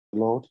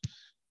Lord,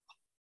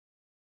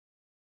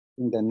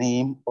 in the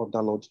name of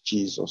the Lord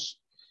Jesus.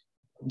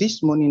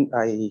 This morning,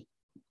 I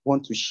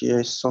want to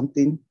share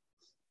something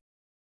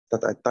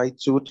that I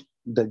titled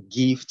The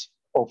Gift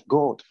of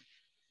God.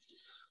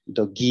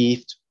 The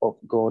Gift of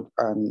God.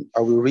 And I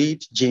will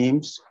read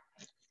James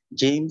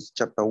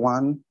chapter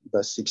 1,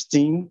 verse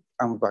 16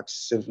 and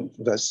verse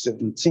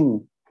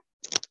 17.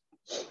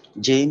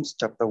 James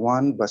chapter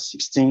 1, verse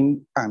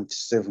 16 and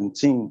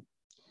 17.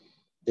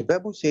 The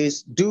Bible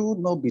says, "Do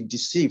not be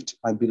deceived,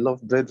 my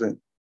beloved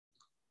brethren.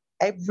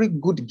 Every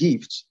good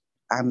gift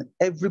and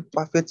every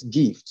perfect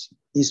gift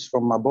is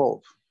from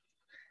above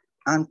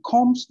and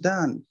comes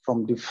down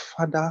from the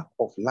Father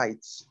of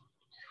lights,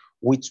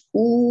 with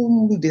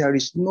whom there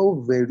is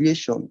no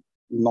variation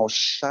nor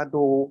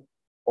shadow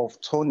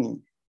of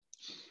turning."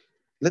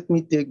 Let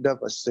me take that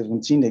verse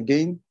 17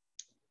 again.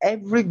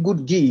 Every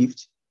good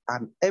gift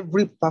and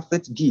every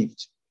perfect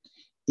gift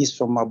is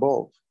from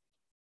above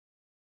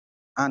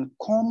and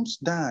comes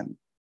down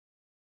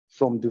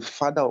from the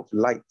Father of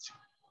light,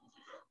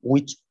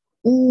 with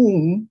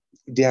whom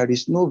there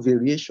is no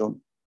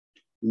variation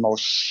nor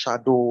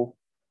shadow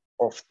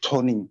of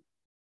turning.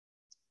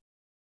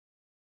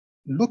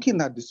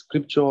 Looking at the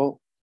scripture,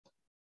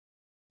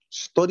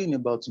 studying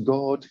about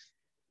God,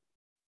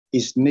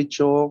 his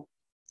nature,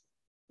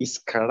 his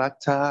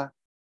character,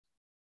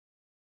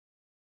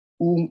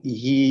 whom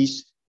he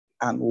is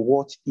and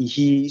what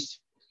he is,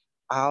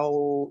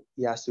 how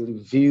he has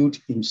revealed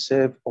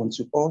himself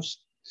unto us,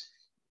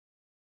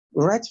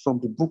 right from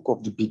the book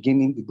of the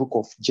beginning, the book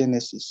of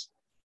Genesis.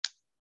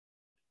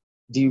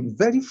 The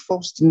very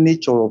first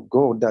nature of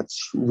God that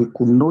we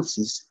could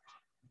notice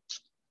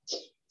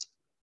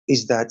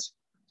is that,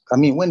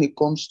 when it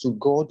comes to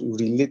God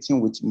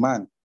relating with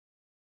man,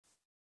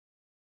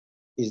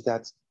 is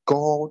that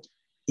God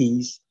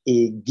is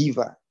a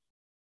giver.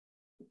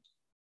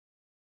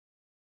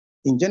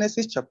 In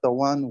Genesis chapter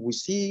 1, we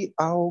see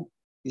how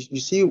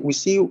we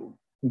see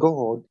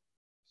God,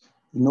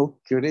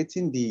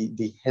 creating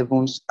the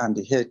heavens and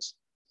the earth.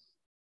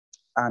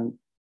 And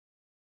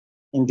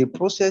in the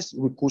process,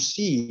 we could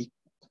see,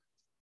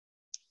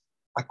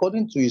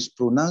 according to his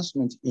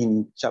pronouncement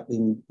in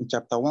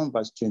chapter 1,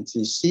 verse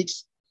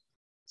 26,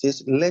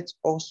 says, "Let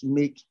us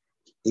make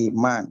a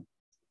man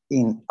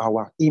in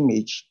our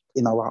image,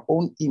 in our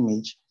own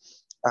image."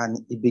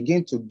 And he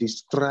began to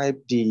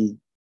describe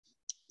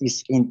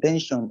his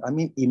intention.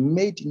 He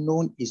made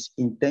known his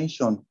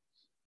intention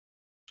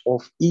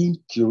of him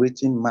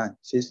creating man.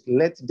 It says,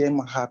 "Let them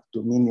have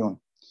dominion."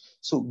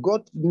 So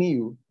God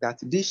knew that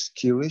this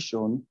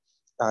creation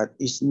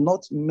is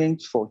not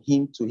meant for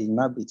him to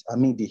inhabit,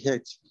 the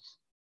earth.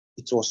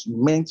 It was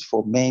meant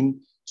for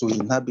men to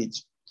inhabit.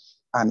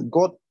 And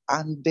God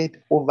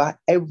handed over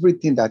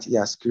everything that he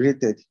has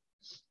created.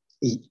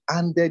 He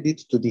handed it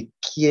to the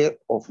care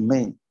of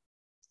men.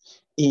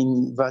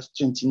 In verse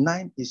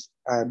 29,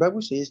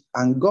 Bible says,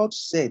 "And God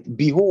said,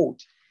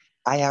 Behold,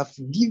 I have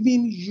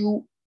given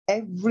you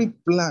every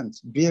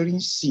plant bearing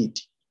seed."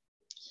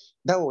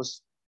 That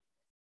was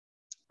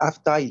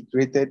after he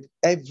created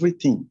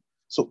everything.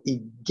 So he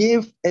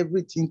gave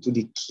everything to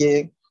the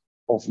care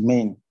of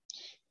men.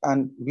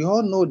 And we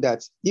all know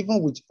that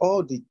even with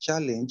all the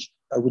challenge,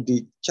 with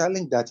the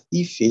challenge that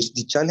he faced,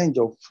 the challenge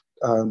of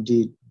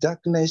the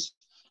darkness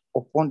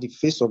upon the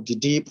face of the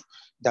deep,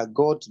 that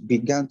God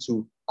began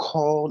to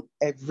call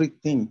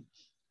everything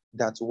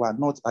that were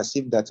not as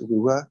if that we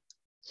were,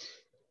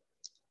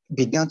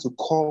 began to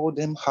call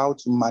them out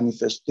to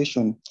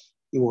manifestation.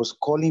 He was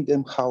calling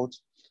them out.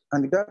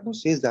 And the Bible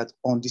says that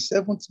on the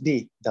seventh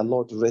day, the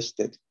Lord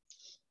rested.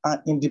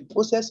 And in the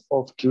process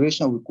of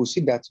creation, we could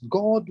see that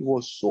God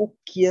was so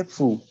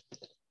careful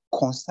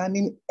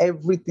concerning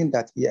everything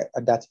that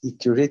he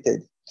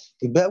created.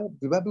 The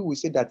Bible will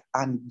say that,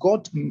 and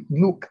God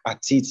looked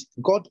at it,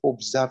 God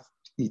observed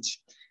it,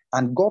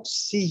 and God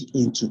see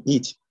into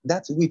it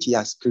that which he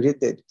has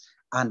created,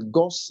 and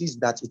God sees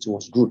that it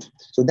was good.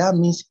 So that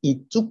means he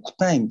took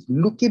time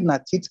looking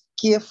at it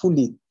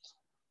carefully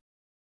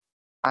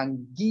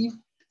and give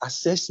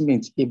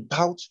assessment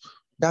about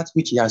that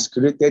which he has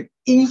created,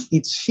 if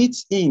it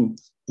fits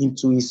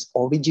into his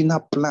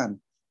original plan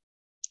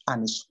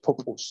and his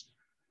purpose.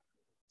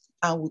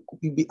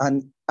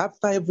 And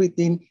after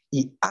everything,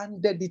 he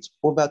handed it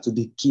over to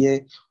the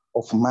care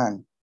of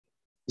man.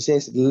 He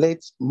says,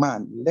 let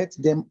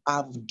them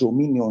have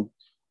dominion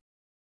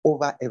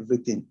over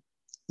everything.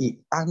 He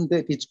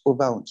handed it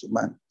over unto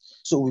man.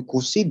 So we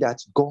could see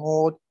that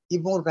God,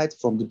 even right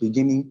from the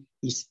beginning,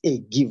 is a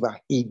giver.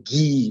 He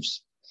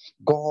gives.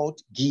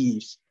 God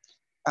gives.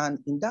 And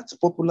in that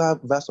popular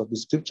verse of the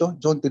scripture,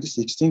 John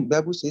 3:16,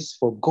 Bible says,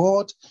 "For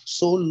God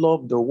so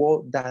loved the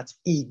world that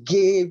he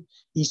gave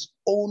his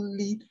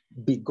only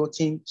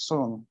begotten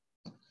son."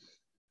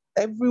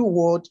 Every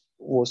word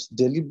was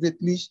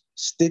deliberately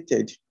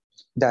stated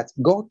that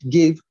God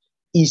gave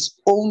his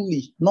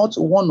only, not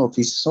one of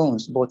his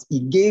sons, but he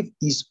gave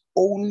his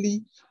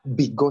only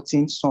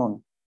begotten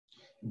son.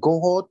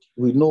 God,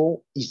 we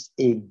know, is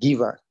a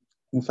giver.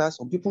 In fact,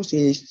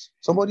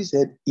 somebody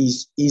said,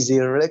 is a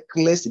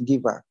reckless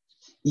giver.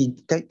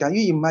 Can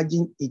you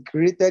imagine? He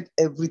created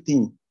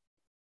everything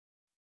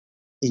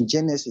in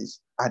Genesis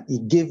and he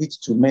gave it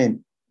to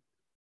men.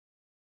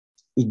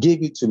 He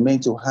gave it to men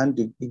to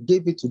handle. He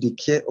gave it to the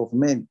care of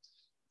men.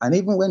 And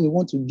even when he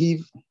want to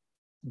give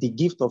the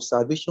gift of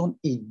salvation,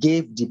 he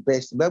gave the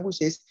best. The Bible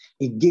says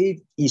he gave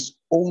his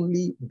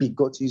only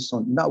begotten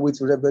son. Now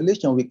with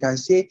Revelation, we can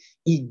say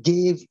he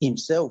gave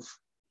himself.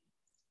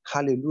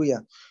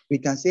 Hallelujah. We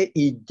can say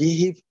he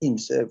gave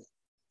himself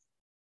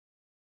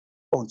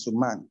unto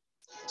man.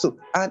 So,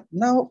 and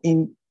now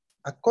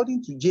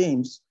according to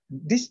James,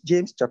 this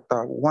James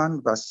chapter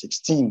 1 verse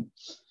 16,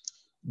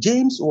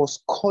 James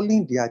was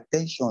calling the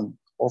attention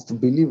of the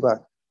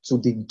believer to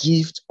the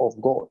gift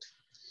of God.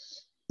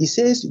 He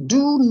says,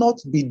 do not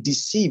be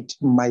deceived,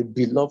 my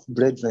beloved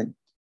brethren.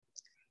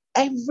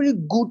 Every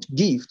good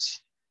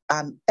gift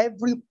and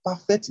every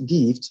perfect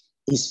gift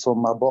is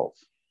from above.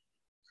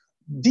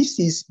 This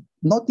is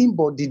nothing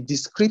but the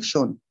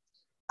description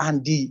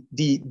and the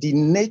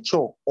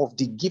nature of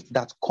the gift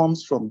that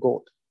comes from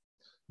God.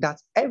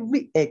 That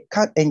every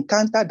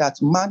encounter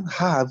that man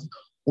have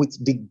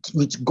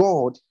with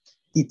God,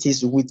 it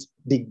is with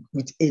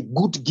a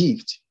good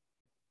gift.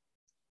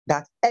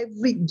 That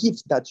every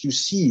gift that you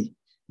see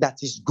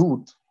that is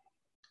good,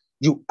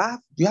 you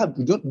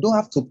don't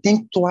have to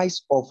think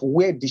twice of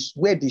where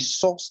the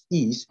source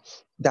is,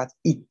 that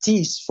it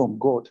is from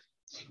God.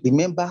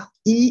 Remember,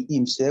 he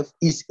himself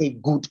is a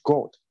good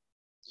God.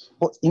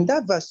 But in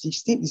that verse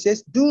 16, it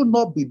says, do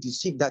not be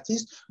deceived. That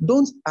is,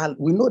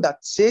 we know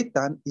that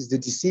Satan is the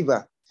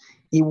deceiver.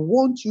 He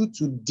wants you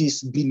to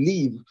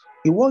disbelieve.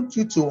 He wants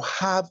you to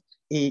have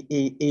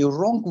a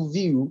wrong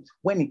view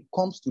when it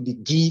comes to the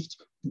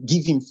gift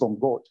given from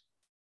God.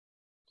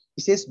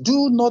 He says,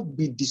 do not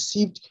be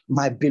deceived,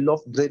 my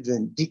beloved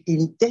brethren. The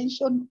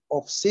intention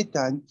of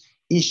Satan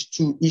is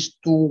to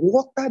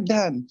water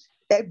down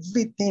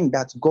everything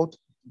that God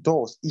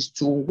does, is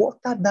to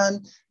water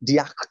down the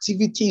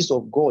activities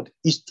of God,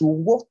 is to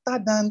water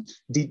down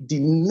the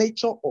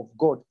nature of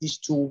God, is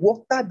to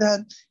water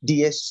down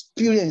the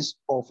experience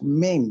of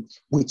men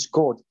with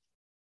God.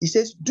 He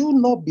says, do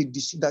not be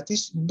deceived. That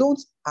is,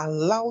 don't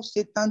allow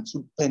Satan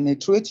to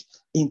penetrate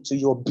into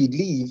your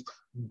belief,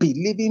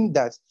 believing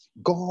that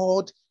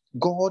God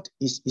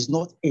is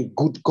not a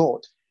good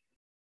God.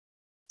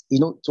 You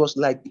know, it was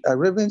like a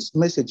Reverend's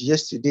message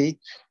yesterday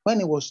when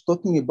he was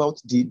talking about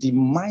the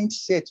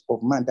mindset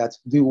of man, that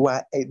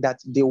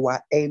they were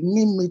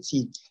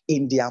enmity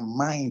in their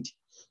mind.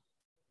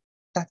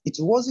 That it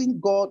wasn't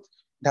God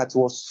that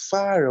was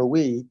far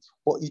away,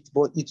 but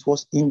it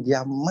was in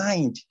their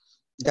mind.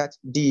 That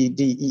the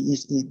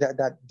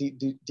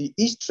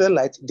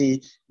Israelites,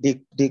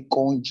 they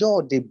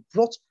conjured, they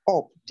brought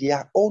up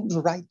their own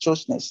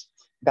righteousness,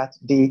 that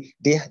they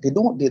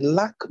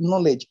lack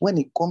knowledge when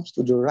it comes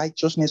to the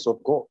righteousness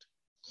of God.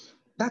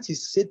 That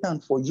is Satan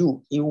for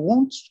you. He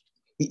wants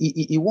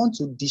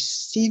to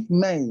deceive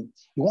men.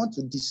 He wants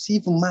to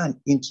deceive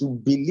man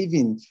into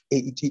believing,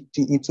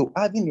 into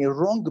having a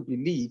wrong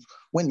belief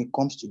when it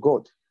comes to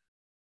God.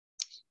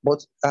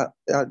 But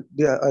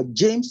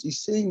James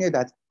is saying here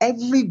that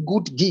every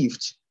good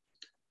gift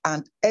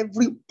and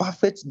every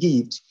perfect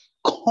gift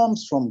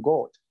comes from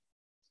God.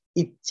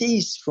 It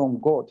is from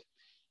God.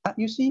 And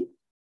you see,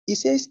 he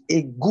says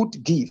a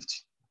good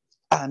gift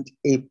and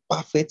a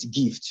perfect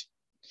gift.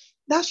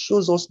 That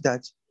shows us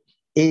that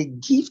a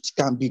gift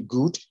can be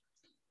good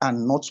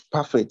and not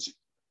perfect.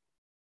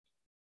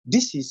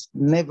 This is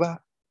never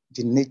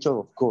the nature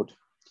of God.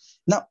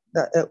 Now,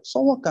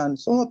 someone can,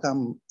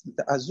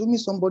 assuming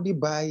somebody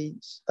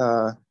buys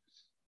a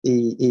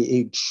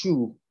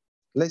shoe,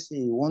 let's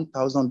say a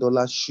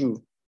 $1,000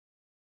 shoe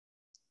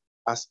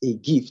as a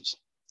gift,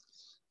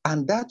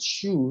 and that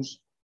shoe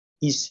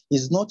is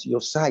not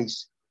your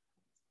size.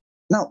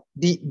 Now,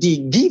 the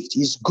gift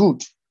is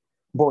good,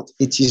 but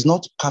it is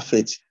not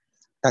perfect.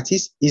 That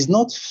is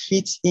not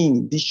fit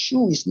in. The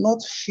shoe is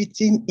not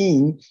fitting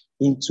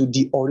into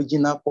the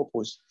original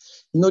purpose.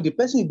 You know, the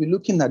person will be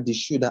looking at the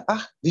shoe that,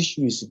 this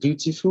shoe is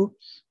beautiful.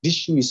 This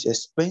shoe is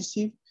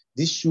expensive.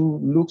 This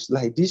shoe looks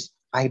like this.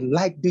 I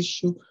like this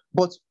shoe.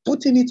 But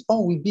putting it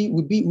on will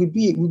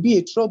be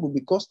a trouble,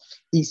 because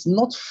it's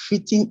not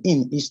fitting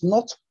in. It's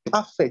not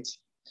perfect.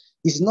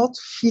 It's not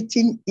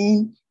fitting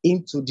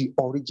into the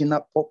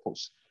original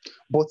purpose.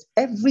 But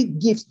every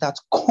gift that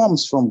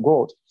comes from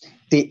God,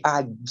 they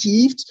are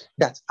gifts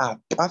that are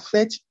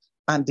perfect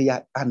and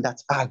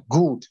that are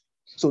good.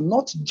 So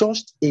not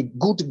just a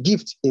good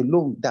gift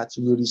alone that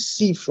we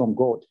receive from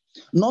God,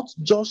 not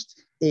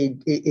just a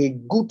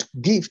good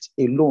gift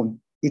alone.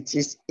 It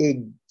is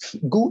a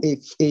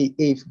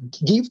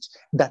gift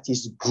that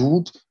is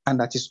good and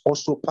that is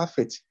also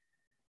perfect.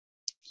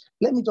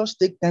 Let me just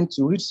take time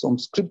to read some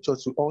scripture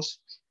to us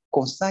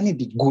concerning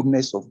the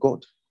goodness of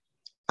God,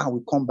 and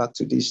we'll come back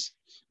to this.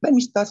 Let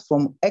me start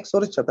from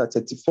Exodus chapter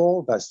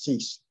 34, verse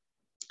 6.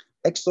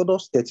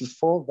 Exodus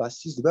 34,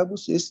 verse 6, the Bible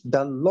says,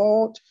 the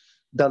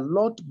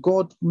Lord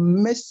God,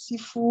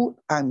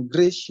 merciful and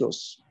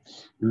gracious,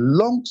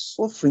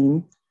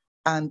 long-suffering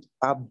and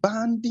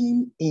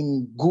abounding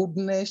in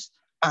goodness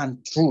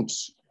and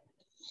truth.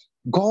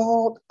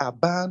 God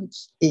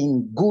abounds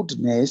in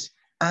goodness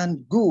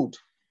and good.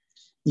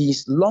 He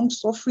is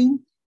long-suffering,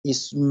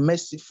 is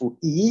merciful,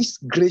 he is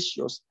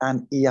gracious,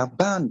 and he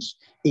abounds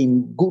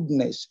in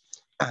goodness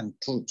and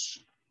truth.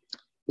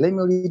 Let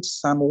me read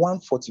Psalm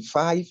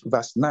 145,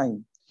 verse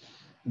 9.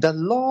 The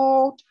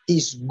Lord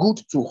is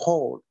good to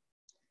all.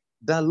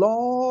 The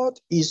Lord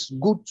is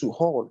good to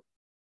all,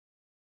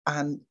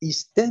 and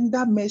his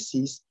tender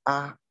mercies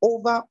are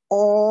over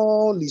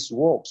all his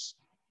works.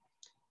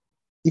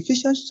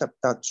 Ephesians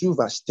chapter 2,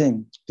 verse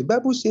 10. The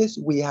Bible says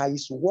we are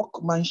his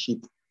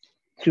workmanship,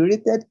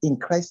 created in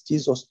Christ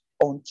Jesus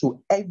unto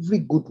every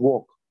good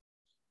work.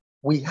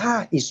 We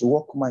are his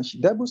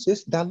workmanship. The Bible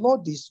says the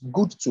Lord is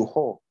good to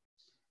all.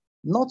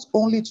 Not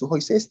only to all,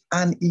 it says,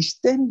 and his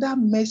tender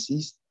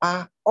mercies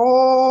are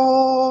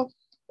all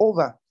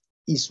over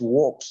his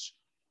works.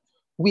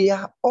 We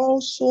are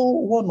also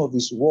one of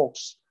his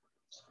works.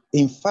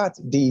 In fact,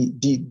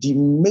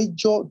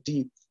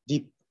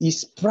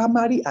 his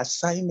primary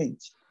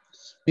assignment,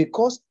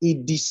 because he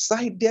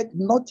decided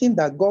nothing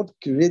that God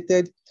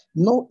created,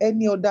 no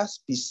any other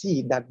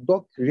species that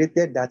God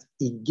created, that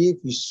he gave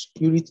his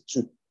spirit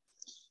to.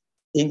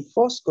 In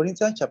 1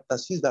 Corinthians chapter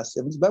 6, verse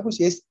 7, the Bible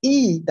says,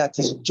 he that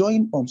is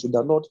joined unto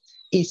the Lord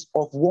is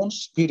of one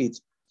spirit.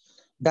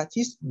 That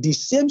is the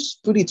same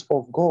spirit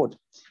of God,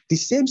 the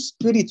same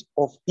spirit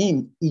of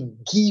him he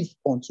gave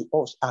unto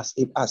us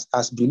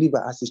as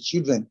believers, as his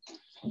children.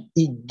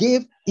 He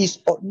gave is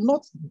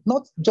not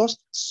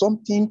just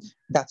something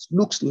that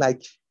looks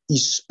like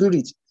his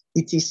spirit.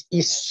 It is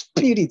his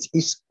spirit,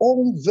 his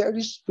own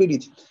very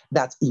spirit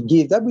that he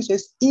gave. The Bible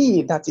says,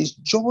 he that is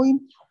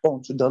joined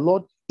unto the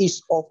Lord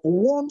is of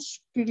one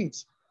spirit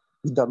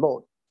with the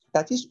Lord.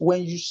 That is,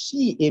 when you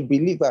see a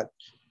believer,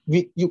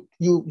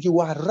 you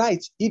are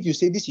right if you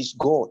say this is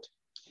God.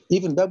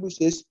 Even the Bible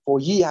says, for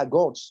ye are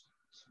gods.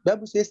 The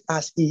Bible says,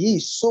 as he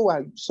is, so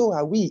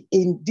are we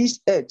in this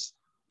earth.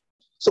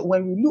 So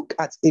when you look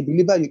at a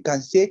believer, you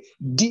can say,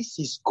 this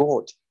is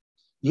God.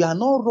 You are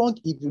not wrong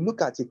if you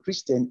look at a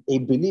Christian, a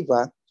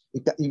believer.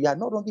 You are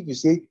not wrong if you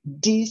say,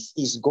 this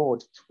is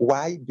God.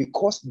 Why?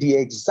 Because the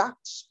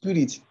exact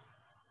spirit,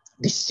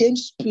 the same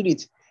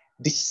spirit,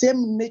 the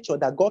same nature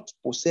that God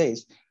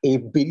possesses, a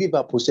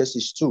believer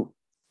possesses too.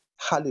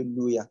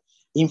 Hallelujah.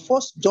 In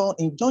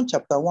John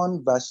chapter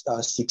 1, verse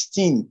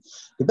 16,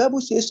 the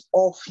Bible says,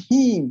 of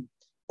him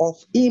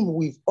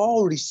we've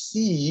all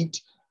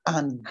received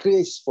and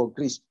grace for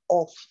grace.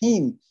 Of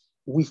him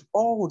we've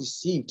all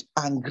received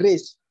and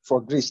grace for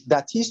grace.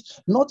 That is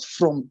not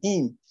from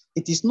him.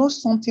 It is not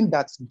something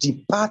that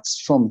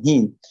departs from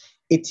him.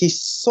 It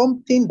is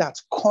something that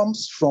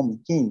comes from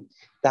him,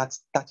 that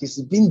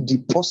is being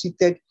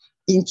deposited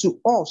into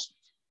us.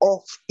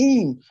 Of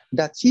him,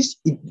 that is,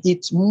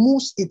 it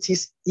moves, it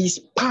is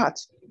part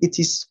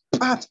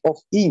of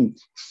him,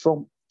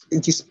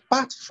 it is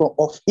part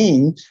of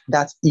him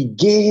that he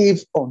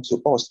gave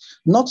unto us,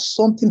 not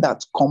something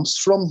that comes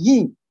from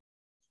him.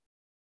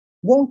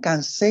 One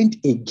can send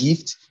a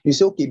gift. You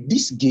say, okay,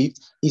 this gift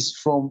is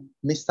from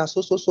Mr.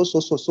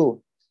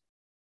 So.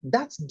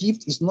 That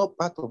gift is not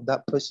part of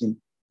that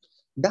person.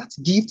 That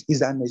gift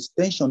is an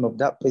extension of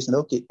that person.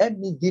 Okay, let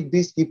me give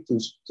this gift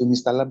to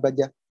Mr.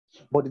 Labadia.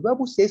 But the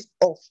Bible says,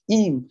 of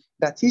him,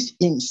 that is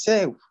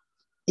himself.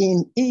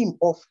 In him,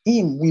 of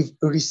him, we've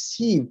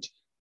received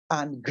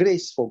and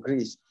grace for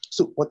grace.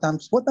 So what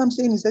I'm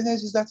saying is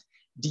that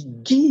the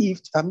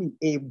gift,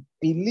 a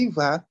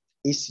believer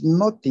is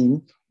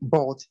nothing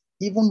but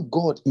even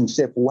God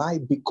himself. Why?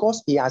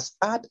 Because he has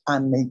had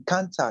an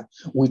encounter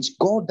with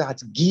God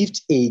that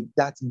give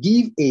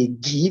a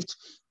gift,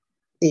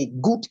 a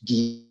good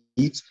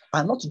gift,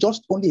 and not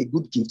just only a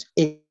good gift,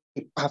 a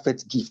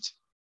perfect gift.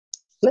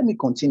 Let me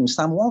continue.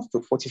 Psalm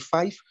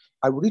 145,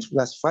 I will read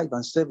verse 5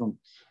 and 7.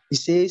 It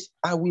says,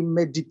 I will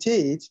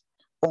meditate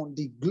on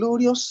the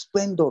glorious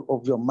splendor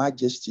of your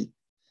majesty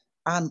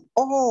and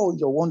all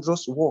your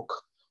wondrous work.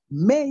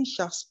 Men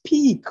shall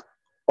speak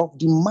of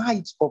the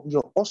might of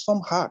your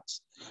awesome heart,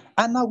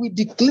 and I will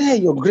declare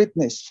your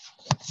greatness.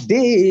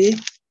 They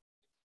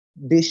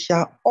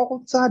shall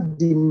alter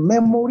the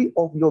memory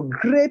of your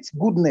great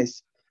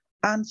goodness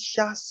and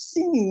shall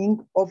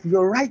sing of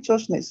your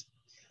righteousness.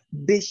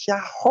 They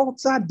shall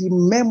alter the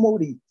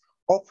memory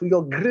of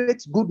your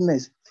great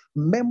goodness.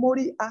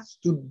 Memory has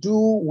to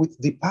do with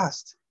the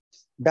past.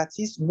 That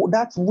is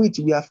that which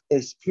we have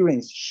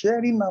experienced,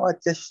 sharing our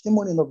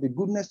testimony of the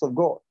goodness of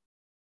God,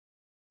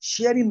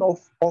 sharing of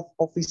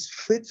his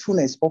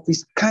faithfulness, of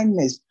his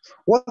kindness,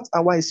 what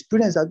our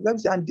experience. And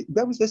the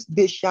Bible says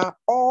they shall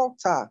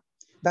alter.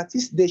 That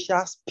is, they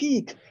shall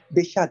speak,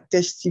 they shall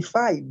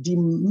testify the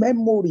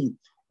memory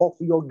of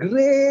your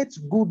great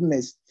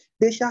goodness.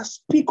 They shall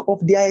speak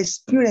of their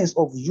experience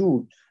of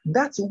you,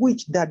 that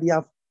which that they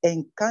have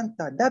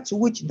encountered, that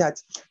which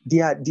that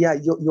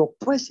your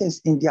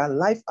presence in their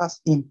life has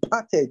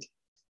imparted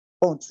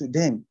unto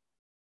them.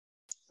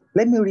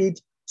 Let me read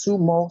two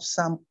more.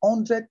 Psalm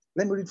 100,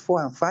 let me read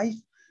 4 and 5.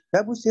 The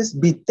Bible says,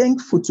 be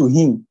thankful to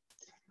him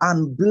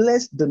and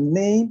bless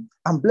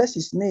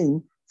his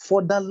name,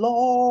 For the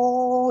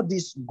Lord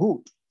is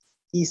good.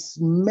 His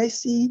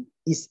mercy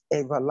is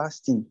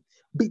everlasting.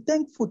 Be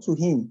thankful to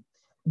him.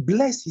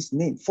 Bless his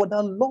name. For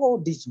the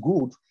Lord is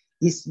good.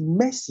 His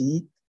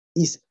mercy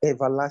is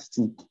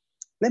everlasting.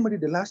 Let me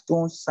read the last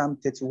one, Psalm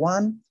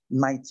 31,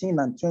 19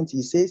 and 20.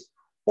 It says,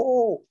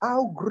 oh,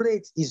 how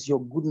great is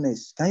your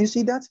goodness. Can you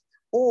see that?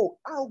 Oh,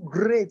 how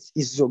great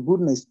is your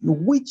goodness,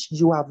 which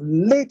you have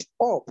laid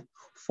up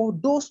for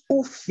those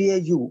who fear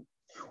you,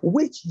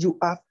 which you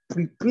have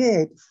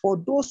prepared for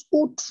those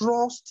who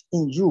trust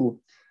in you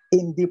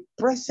in the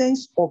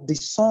presence of the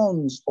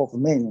sons of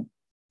men.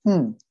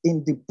 In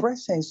the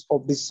presence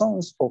of the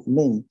sons of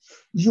men,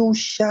 you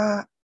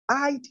shall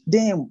hide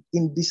them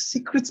in the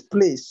secret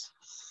place.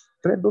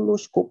 You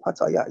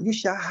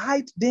shall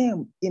hide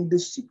them in the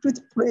secret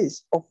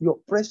place of your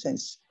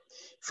presence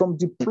from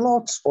the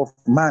plots of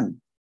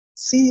man.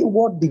 See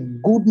what the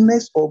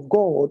goodness of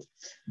God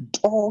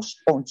does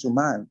unto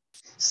man.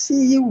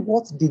 See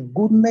what the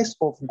goodness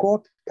of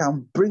God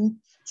can bring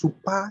to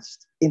pass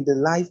in the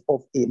life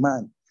of a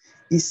man.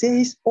 He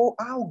says, oh,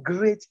 how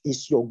great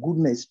is your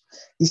goodness.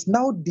 He's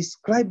now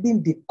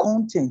describing the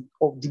content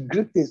of the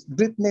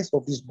greatness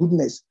of his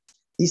goodness.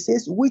 He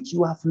says, which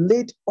you have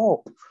laid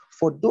up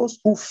for those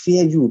who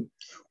fear you,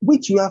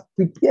 which you have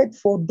prepared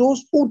for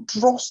those who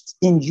trust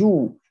in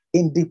you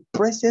in the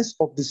presence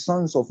of the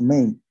sons of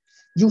men.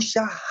 You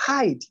shall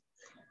hide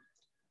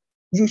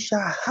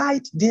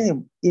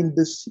them in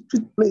the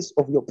secret place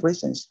of your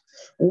presence.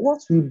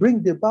 What will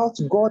bring about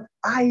God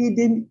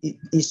hiding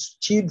his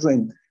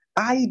children,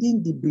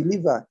 hiding the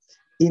believer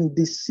in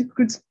the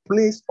secret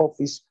place of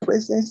his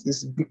presence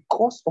is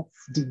because of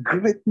the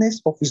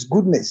greatness of his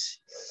goodness.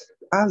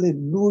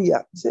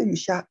 Hallelujah. So you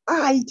shall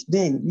hide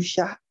them. You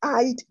shall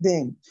hide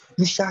them.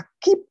 You shall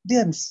keep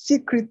them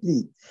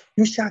secretly.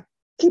 You shall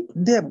keep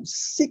them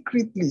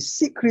secretly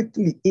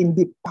in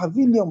the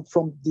pavilion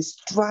from the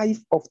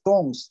strife of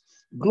tongues.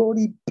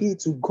 Glory be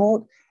to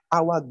God.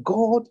 Our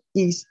God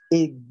is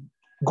a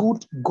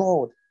good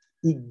God.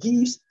 He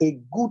gives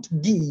a good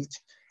gift,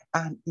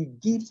 and he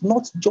gives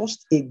not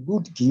just a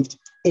good gift,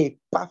 a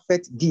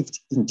perfect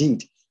gift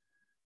indeed.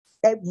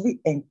 Every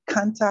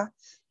encounter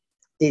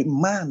a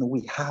man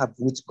we have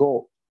with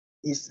God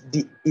is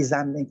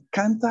an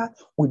encounter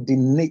with the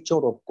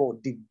nature of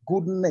God, the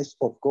goodness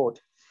of God.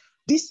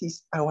 This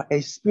is our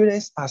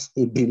experience as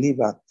a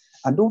believer.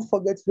 And don't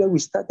forget where we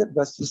started,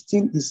 verse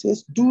 16, it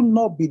says, do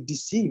not be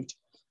deceived.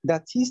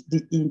 That is,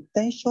 the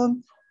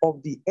intention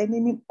of the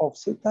enemy of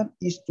Satan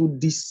is to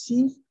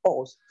deceive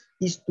us,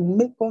 is to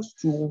make us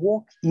to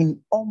walk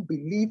in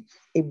unbelief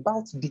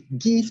about the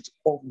gift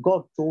of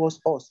God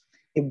towards us,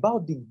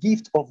 about the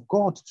gift of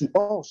God to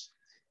us.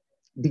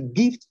 The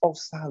gift of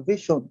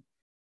salvation,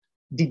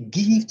 the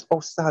gift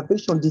of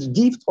salvation, the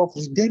gift of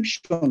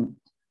redemption.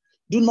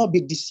 Do not be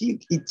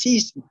deceived. It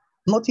is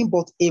nothing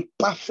but a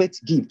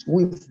perfect gift.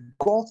 We've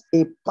got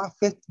a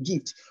perfect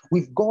gift.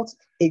 We've got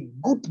a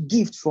good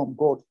gift from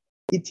God.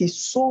 It is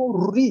so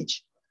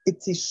rich.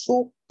 It is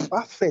so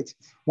perfect.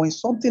 When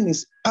something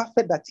is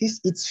perfect, that is,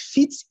 it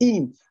fits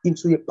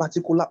into a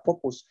particular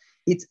purpose.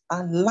 It's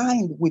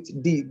aligned with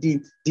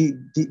the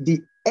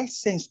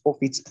essence of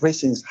its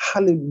presence.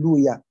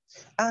 Hallelujah.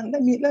 And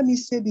let me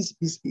say this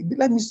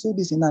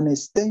in an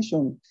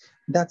extension,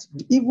 that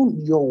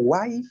even your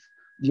wife,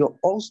 your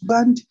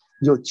husband,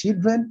 your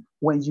children,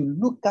 when you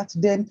look at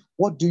them,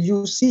 what do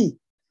you see?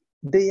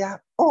 They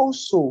are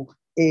also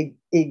a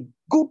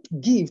good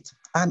gift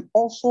and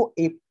also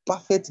a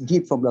perfect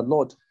gift from the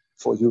Lord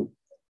for you.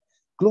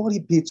 Glory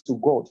be to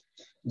God.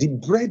 The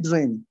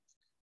brethren,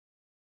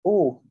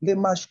 the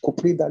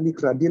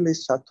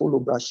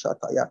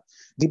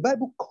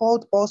Bible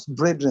called us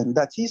brethren,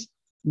 that is,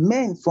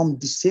 men from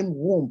the same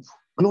womb.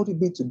 Glory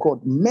be to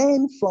God.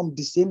 Men from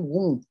the same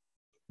womb.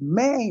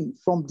 Men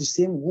from the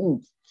same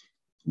womb.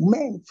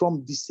 Men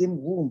from the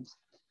same womb.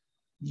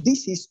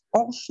 This is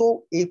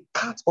also a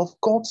part of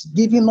God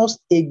giving us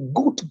a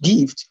good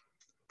gift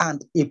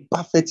and a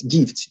perfect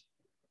gift.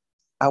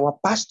 Our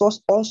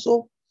pastors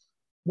also,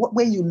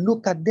 when you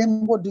look at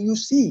them, what do you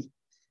see?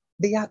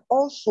 They are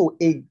also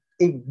a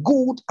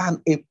good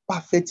and a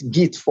perfect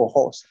gift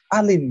for us.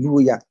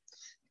 Hallelujah.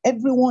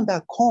 Everyone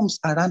that comes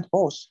around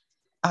us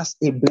as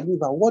a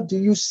believer, what do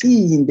you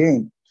see in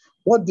them?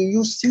 What do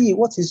you see?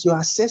 What is your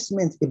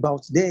assessment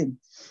about them?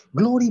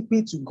 Glory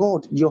be to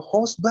God. Your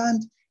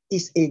husband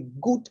is a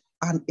good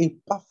and a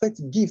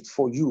perfect gift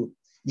for you.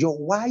 Your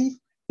wife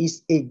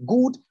is a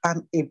good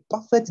and a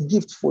perfect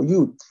gift for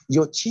you.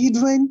 Your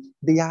children,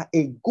 they are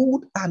a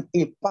good and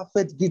a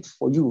perfect gift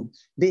for you.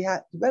 They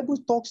are. The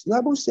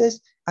Bible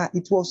says,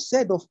 it was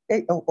said of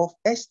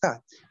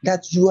Esther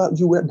that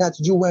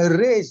you were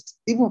raised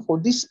even for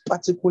this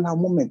particular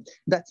moment.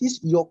 That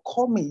is, your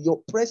coming,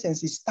 your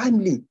presence is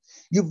timely.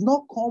 You've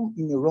not come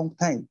in the wrong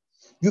time.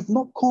 You've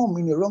not come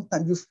in the wrong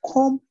time. You've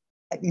come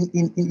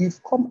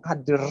you've come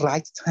at the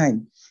right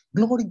time.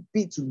 Glory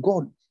be to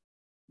God.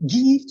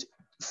 Gift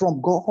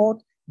from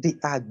God, they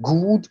are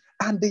good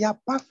and they are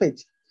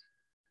perfect.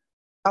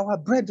 Our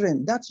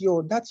brethren, that's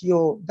your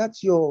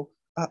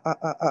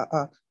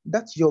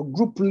that's your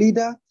group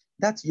leader,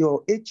 that's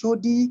your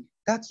HOD,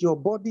 that's your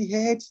body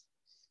head.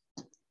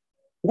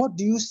 What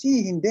do you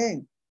see in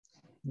them?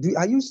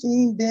 Are you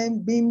seeing them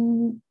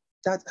being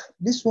that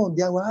this one,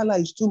 their wahala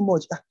is too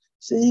much,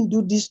 saying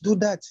do this, do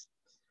that?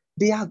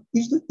 They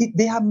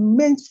are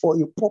meant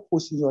for a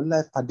purpose in your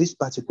life at this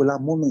particular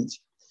moment.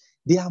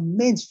 They are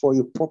meant for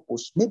a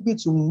purpose, maybe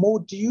to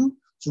mold you,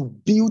 to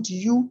build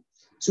you,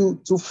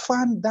 to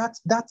fan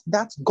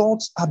that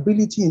God's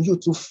ability in you,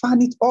 to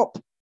fan it up,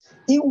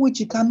 in which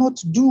you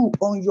cannot do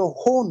on your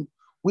own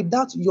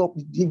without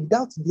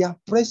their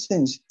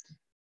presence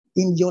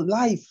in your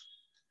life.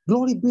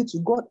 Glory be to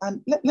God.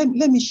 And let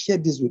me share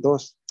this with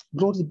us.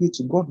 Glory be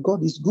to God.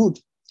 God is good.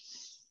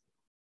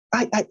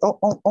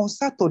 On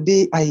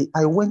Saturday,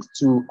 I went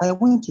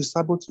to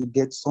Sabo to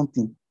get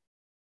something.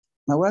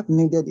 My wife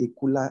needed a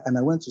cooler, and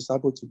I went to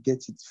Sabo to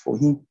get it for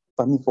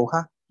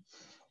her.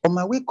 On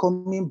my way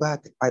coming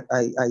back, I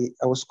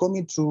was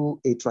coming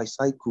through a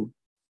tricycle,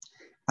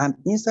 and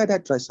inside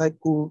that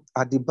tricycle,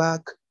 at the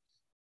back,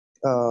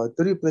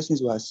 3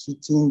 persons were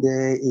sitting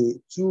there.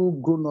 2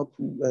 grown-up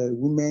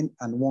women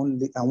and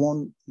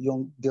one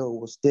young girl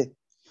was there.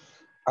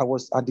 I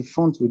was at the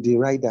front with the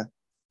rider.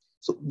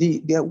 So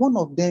one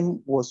of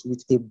them was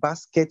with a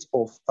basket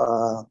of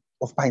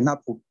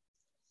pineapple,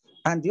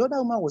 and the other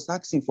woman was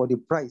asking for the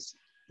price.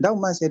 That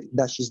woman said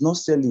that she's not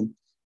selling,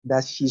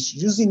 that she's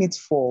using it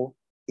for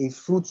a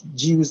fruit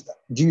juice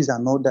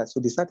and all that. So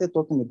they started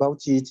talking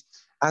about it,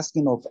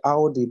 asking of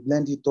how they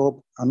blend it up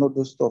and all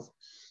those stuff.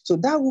 So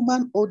that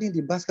woman holding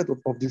the basket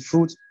of the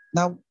fruit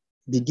now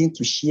begin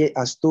to share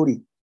a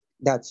story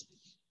that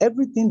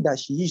everything that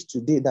she is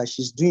today, that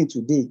she's doing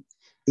today,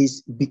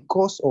 is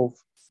because of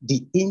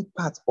the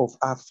impact of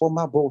our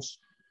former boss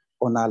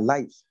on her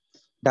life.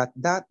 That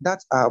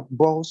our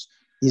boss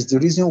is the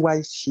reason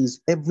why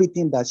she's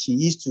everything that she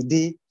is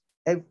today.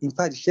 In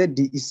fact,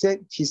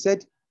 she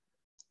said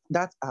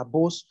that our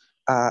boss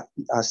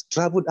has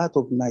traveled out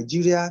of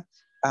Nigeria,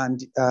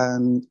 and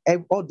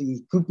all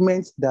the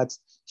equipment that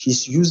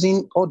she's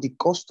using, all the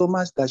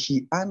customers that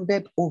she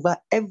handed over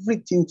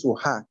everything to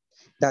her,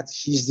 that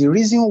she's the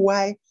reason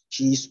why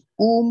she is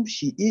whom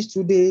she is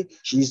today.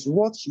 She is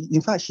what she,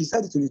 in fact, she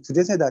said to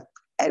today, said that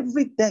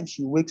every time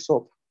she wakes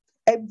up,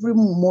 every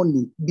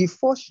morning,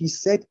 before she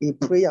said a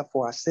prayer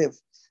for herself,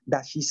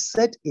 that she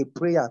said a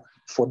prayer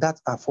for that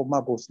her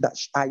former boss, that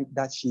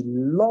she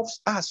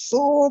loves her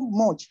so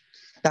much,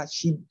 that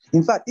she,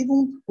 in fact,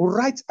 even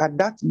right at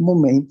that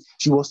moment,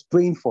 she was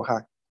praying for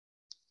her.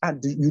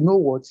 And you know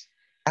what?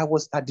 I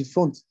was at the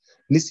front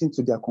listening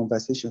to their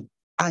conversation,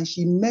 and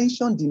she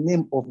mentioned the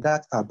name of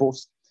that her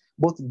boss.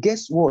 But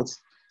guess what?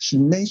 She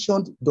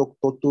mentioned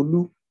Dr.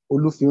 Tolu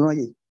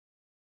Olufiroye.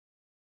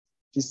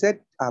 She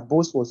said her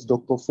boss was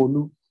Dr.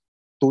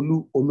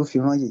 Tolu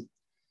Olufiroye.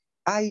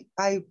 I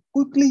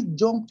quickly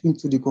jumped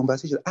into the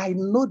conversation. I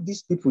know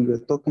these people you were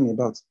talking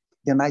about.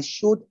 Then I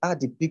showed her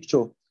the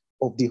picture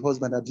of the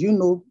husband. Do you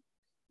know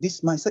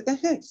this man? Said,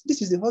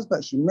 this is the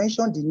husband. She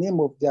mentioned the name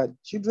of their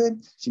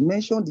children. She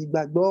mentioned the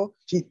Gbagbo.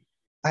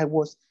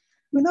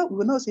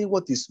 We're not saying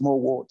what is small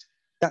word.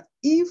 That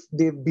if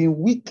they've been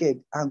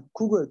wicked and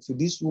cruel to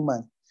this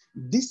woman,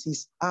 this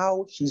is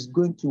how she's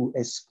going to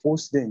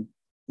expose them.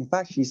 In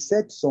fact, she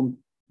said so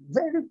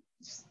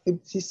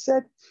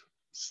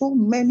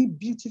many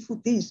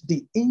beautiful things,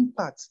 the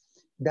impact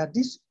that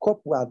this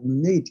couple have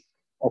made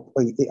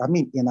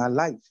in our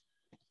life.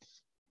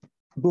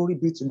 Glory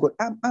be to God.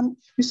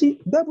 You see,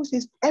 the Bible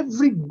says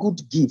every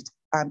good gift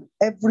and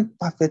every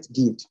perfect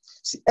gift.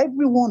 See,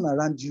 everyone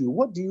around you,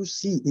 what do you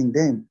see in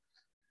them?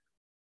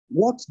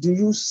 What do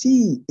you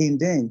see in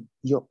them?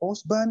 Your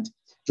husband,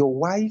 your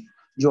wife,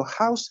 your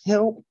house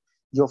help,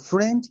 your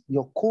friend,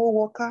 your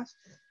co-workers,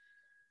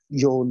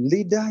 your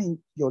leaders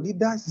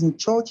in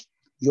church,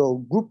 your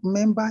group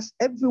members,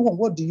 everyone,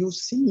 what do you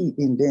see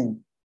in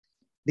them?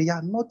 They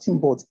are nothing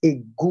but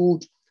a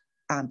good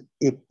and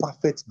a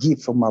perfect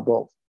gift from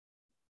above.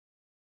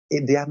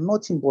 They are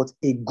nothing but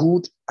a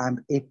good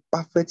and a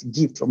perfect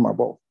gift from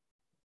above.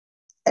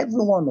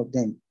 Every one of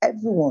them,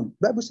 everyone.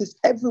 The Bible says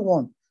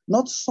everyone,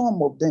 not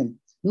some of them,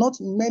 not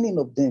many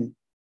of them.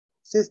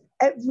 It says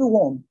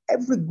everyone,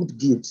 every good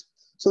gift.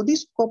 So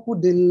this couple,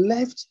 they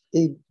left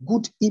a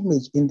good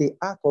image in the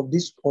heart of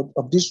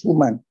this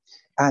woman.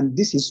 And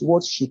this is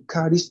what she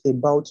carries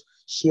about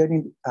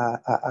sharing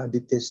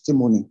the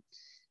testimony.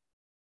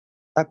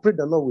 I pray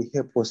the Lord will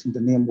help us in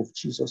the name of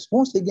Jesus.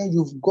 Once again,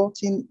 you've got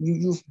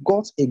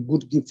a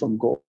good gift from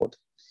God.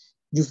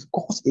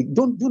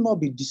 Do not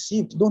be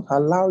deceived. Don't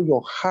allow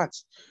your heart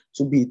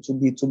to be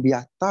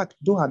attacked.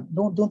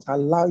 Don't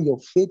allow your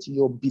faith,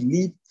 your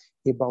belief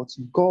about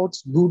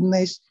God's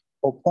goodness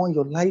upon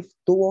your life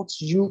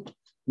towards you,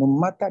 no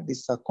matter the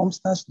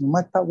circumstance, no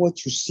matter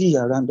what you see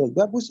around us.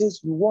 The Bible says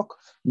we walk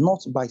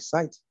not by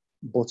sight,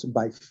 but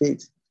by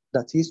faith.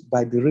 That is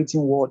by the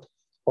written word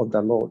of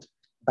the Lord.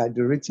 By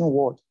the written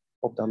word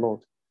of the Lord.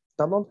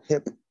 The Lord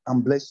help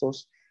and bless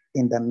us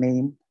in the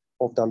name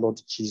of the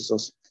Lord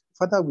Jesus.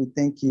 Father, we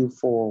thank you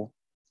for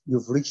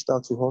you've reached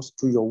out to us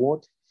through your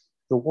word.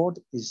 The word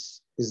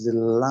is is the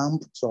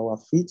lamp to our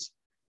feet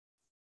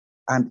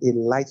and a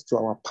light to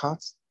our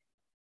path.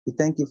 We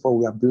thank you for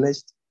we are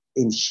blessed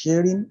in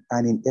sharing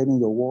and in hearing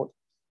your word.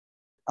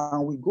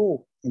 And we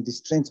go in the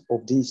strength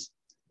of this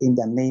in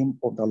the name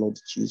of the Lord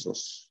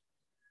Jesus.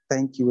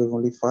 Thank you,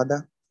 Heavenly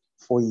Father,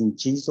 for in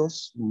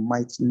Jesus'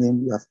 mighty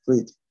name we have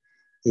prayed.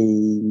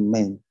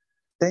 Amen.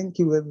 Thank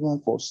you,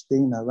 everyone, for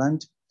staying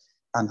around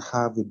and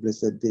have a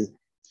blessed day.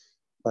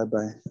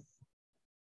 Bye-bye.